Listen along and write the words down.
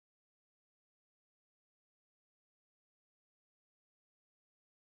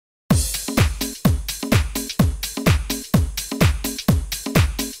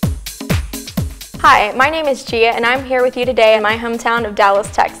Hi, my name is Gia and I'm here with you today in my hometown of Dallas,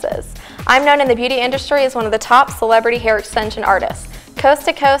 Texas. I'm known in the beauty industry as one of the top celebrity hair extension artists. Coast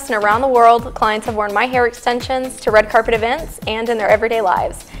to coast and around the world, clients have worn my hair extensions to red carpet events and in their everyday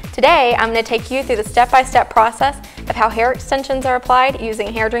lives. Today, I'm going to take you through the step-by-step process of how hair extensions are applied using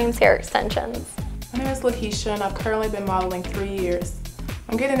Hairdreams hair extensions. My name is Lakeisha and I've currently been modeling 3 years.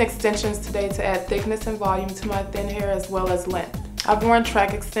 I'm getting extensions today to add thickness and volume to my thin hair as well as length. I've worn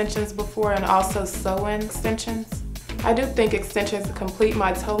track extensions before and also sew-in extensions. I do think extensions complete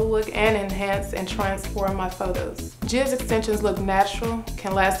my total look and enhance and transform my photos. Gia's extensions look natural,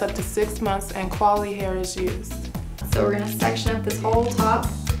 can last up to 6 months, and quality hair is used. So we're going to section up this whole top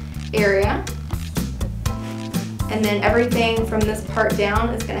area, and then everything from this part down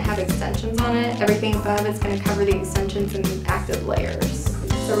is going to have extensions on it. Everything above is going to cover the extensions in active layers.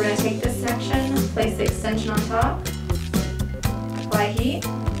 So we're going to take this section, place the extension on top, apply heat,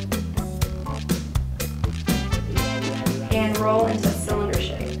 and roll into a cylinder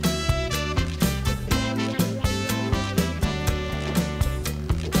shape.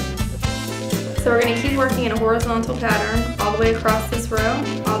 So we're going to keep working in a horizontal pattern all the way across this row,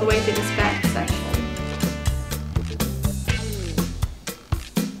 all the way through this back section.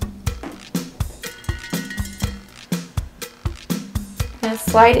 I'm going to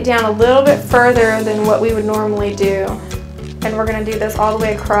slide it down a little bit further than what we would normally do. And we're going to do this all the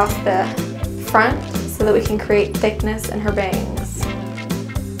way across the front so that we can create thickness in her bangs.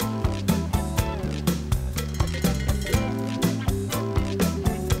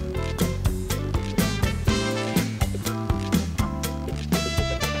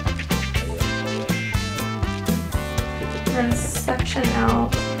 We're going to section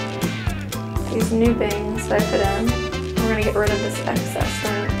out these new bangs that I put in. We're going to get rid of this excess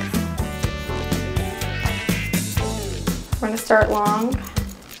length. We're going to start long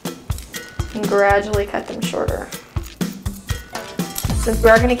and gradually cut them shorter. Since we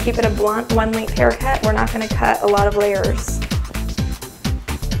are going to keep it a blunt, one length haircut, we're not going to cut a lot of layers.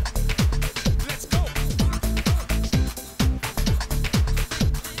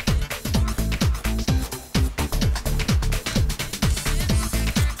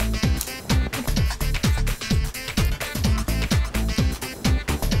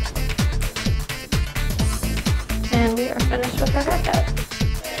 And we are finished with our haircut.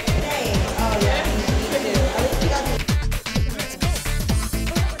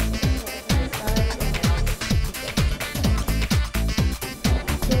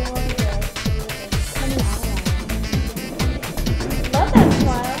 Love that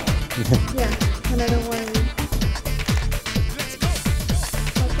smile. Yeah, and I don't want to.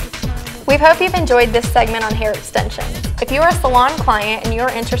 We hope you've enjoyed this segment on hair extensions. If you are a salon client and you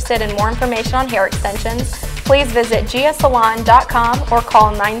are interested in more information on hair extensions, please visit giasalon.com or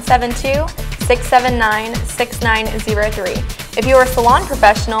call 972-679-6903. If you are a salon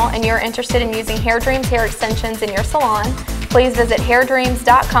professional and you are interested in using Hairdreams hair extensions in your salon, please visit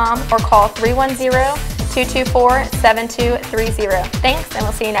hairdreams.com or call 310-224-7230. Thanks, and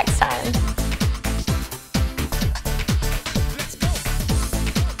we'll see you next time.